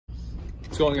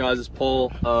going on, guys? It's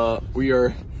Paul.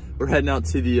 We're heading out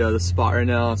to the spot right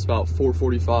now. It's about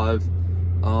 4:45.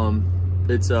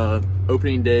 It's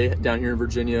opening day down here in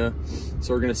Virginia,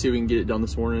 so we're gonna see if we can get it done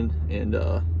this morning. And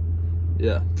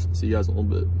yeah, see you guys in a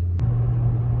little bit.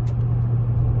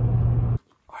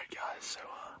 All right, guys. So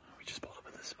we just pulled up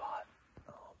at this spot.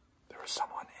 There was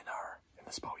someone in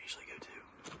the spot we usually go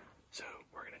to, so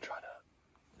we're gonna try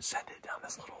to send it down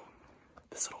this little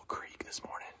creek this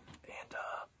morning and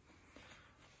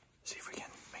see if we can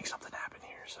make something happen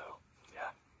here. So yeah.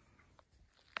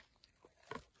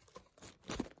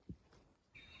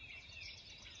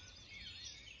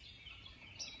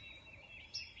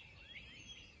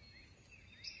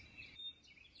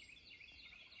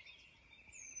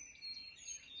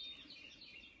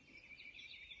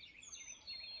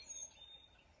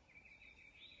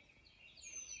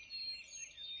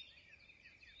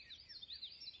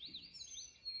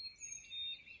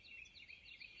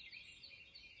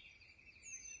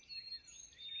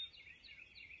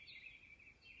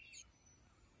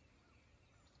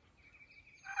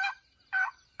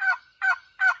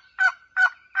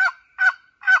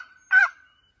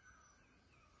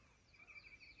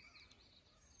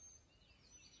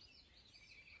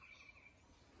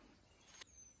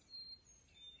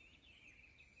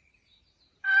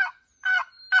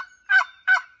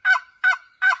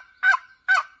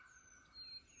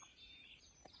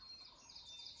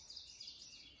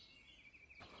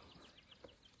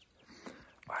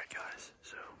 Alright, guys,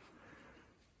 so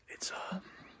it's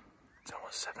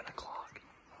almost 7 o'clock.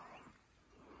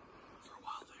 For a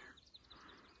while there,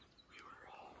 we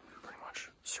were pretty much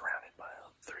surrounded by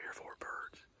 3 or 4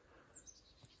 birds.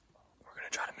 We're gonna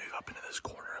try to move up into this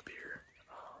corner up here.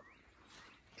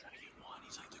 Try to get one.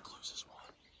 He's like the closest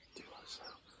one to us, so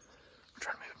we're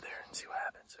trying to move up there and see what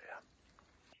happens. So yeah.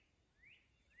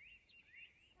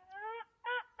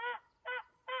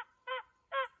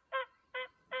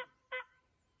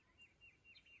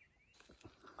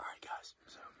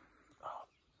 So,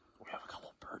 we have a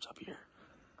couple birds up here.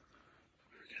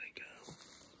 We're gonna go,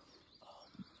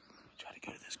 try to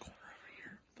go to this corner over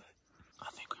here, but I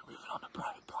think we're moving on to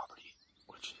private property,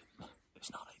 which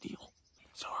is not ideal.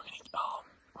 So we're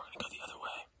gonna go the other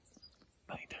way.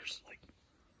 I think there's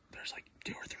like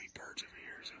 2 or 3 birds over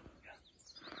here, so yeah.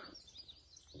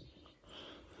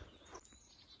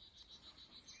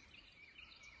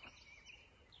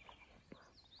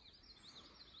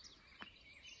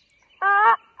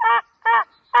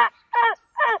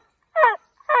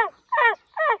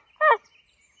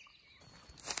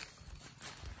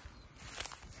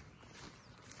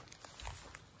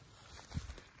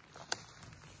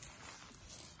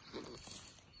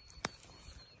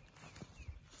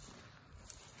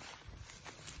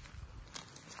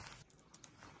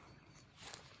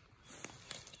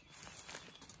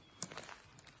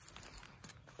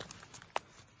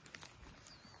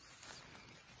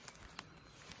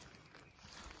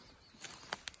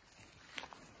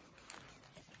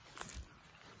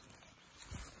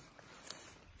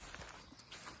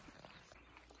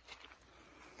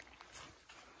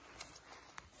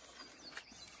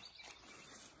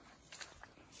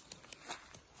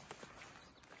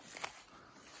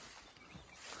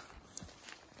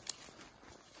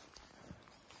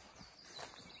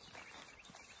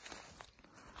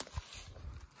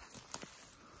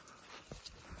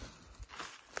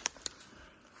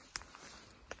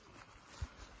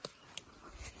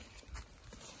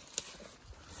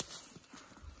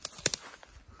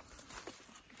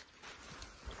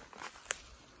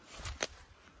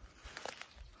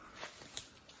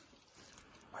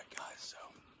 So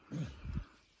we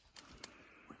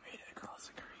made it across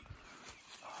the creek,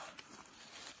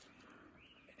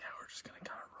 and now we're just gonna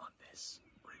kind of run this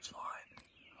ridge line and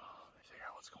figure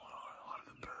out what's going on. A lot of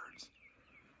the birds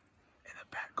in the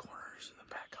back corners, the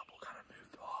back couple kind of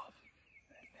moved off,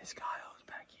 and this guy who's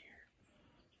back here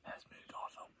has moved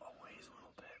off a ways a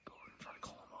little bit, but we're gonna try to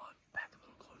call him on back a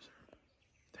little closer.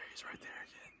 There he is right there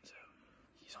again, so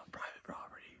he's on private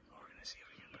property, but we're gonna see if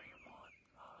we can bring him on.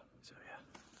 So yeah.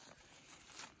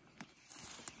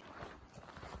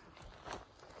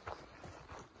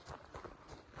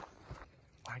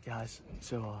 Alright, guys,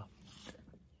 so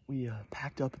we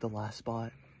packed up at the last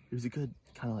spot. It was a good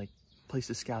kind of like place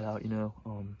to scout out, you know.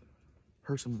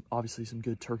 Heard obviously some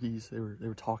good turkeys. They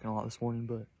were talking a lot this morning,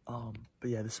 but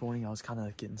yeah, this morning I was kind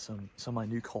of getting some of my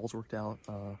new calls worked out,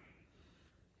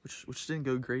 which didn't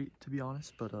go great, to be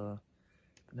honest. But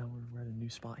now we're at a new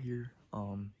spot here.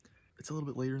 It's a little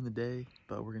bit later in the day,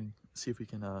 but we're gonna see if we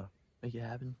can make it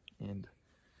happen. And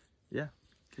yeah,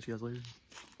 catch you guys later.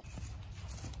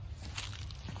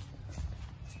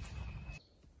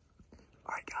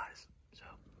 Alright, guys, so So,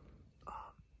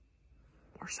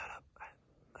 we're set up at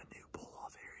a new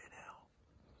pull-off area now.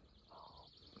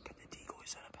 Got the decoy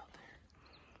set up out there.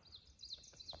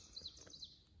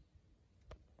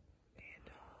 And,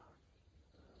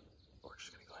 we're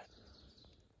just gonna go ahead and,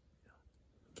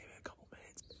 give it a couple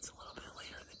minutes. It's a little bit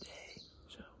later in the day,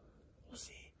 so we'll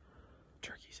see.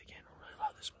 Turkeys again were really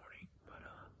loud this morning, but,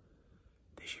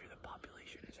 this year the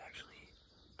population is actually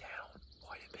down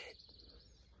quite a bit.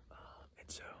 And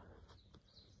so,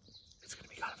 it's gonna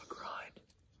be kind of a grind.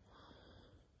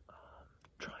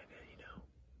 Trying to,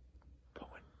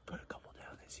 put a couple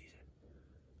down this season.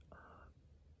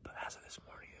 But as of this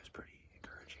morning, it was pretty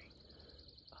encouraging.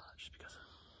 Just because of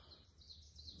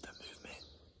the movement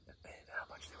and how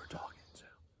much they were talking. So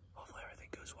hopefully everything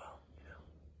goes well,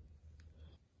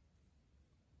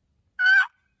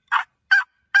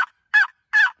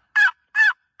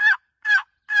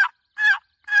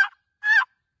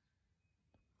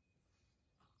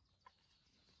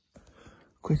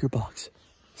 Quaker Box,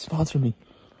 sponsor me.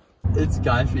 It's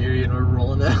Guy Fieri and we're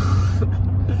rolling out.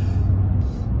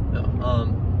 No,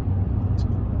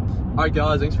 alright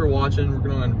guys, thanks for watching. We're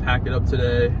gonna pack it up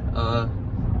today.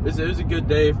 It was a good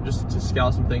day just to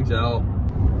scout some things out.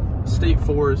 State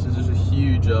Forest is just a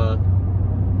huge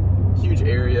huge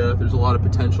area. There's a lot of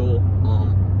potential.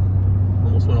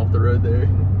 Almost went off the road there.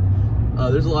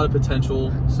 There's a lot of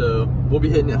potential, so we'll be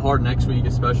hitting it hard next week,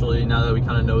 especially now that we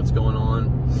kind of know what's going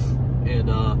on. And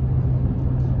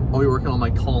I'll be working on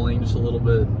my calling just a little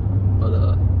bit,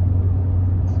 but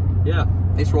yeah,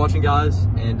 thanks for watching guys,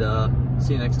 and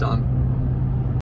see you next time.